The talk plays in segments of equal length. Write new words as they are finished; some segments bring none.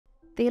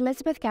The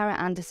Elizabeth Garrett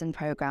Anderson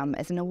Programme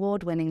is an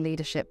award-winning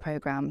leadership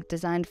programme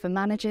designed for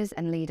managers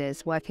and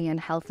leaders working in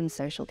health and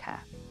social care.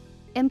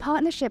 In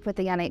partnership with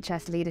the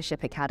NHS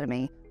Leadership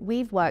Academy,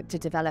 we've worked to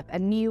develop a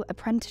new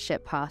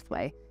apprenticeship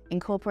pathway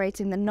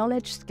incorporating the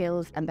knowledge,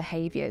 skills and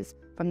behaviours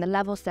from the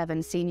Level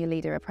 7 Senior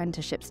Leader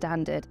Apprenticeship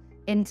standard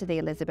into the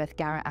Elizabeth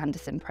Garrett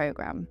Anderson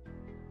Programme.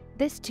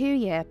 This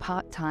 2-year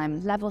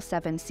part-time Level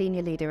 7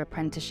 Senior Leader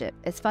Apprenticeship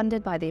is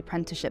funded by the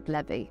Apprenticeship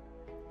Levy.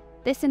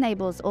 This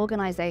enables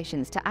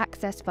organisations to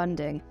access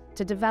funding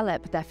to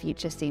develop their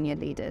future senior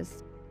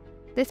leaders.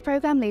 This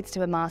programme leads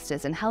to a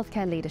Master's in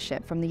Healthcare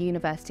Leadership from the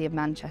University of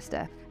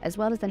Manchester, as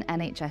well as an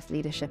NHS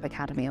Leadership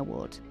Academy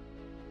Award.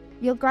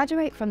 You'll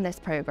graduate from this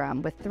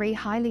programme with 3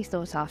 highly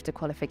sought-after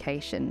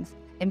qualifications,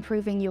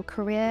 improving your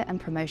career and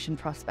promotion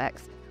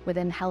prospects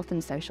within health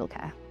and social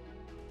care.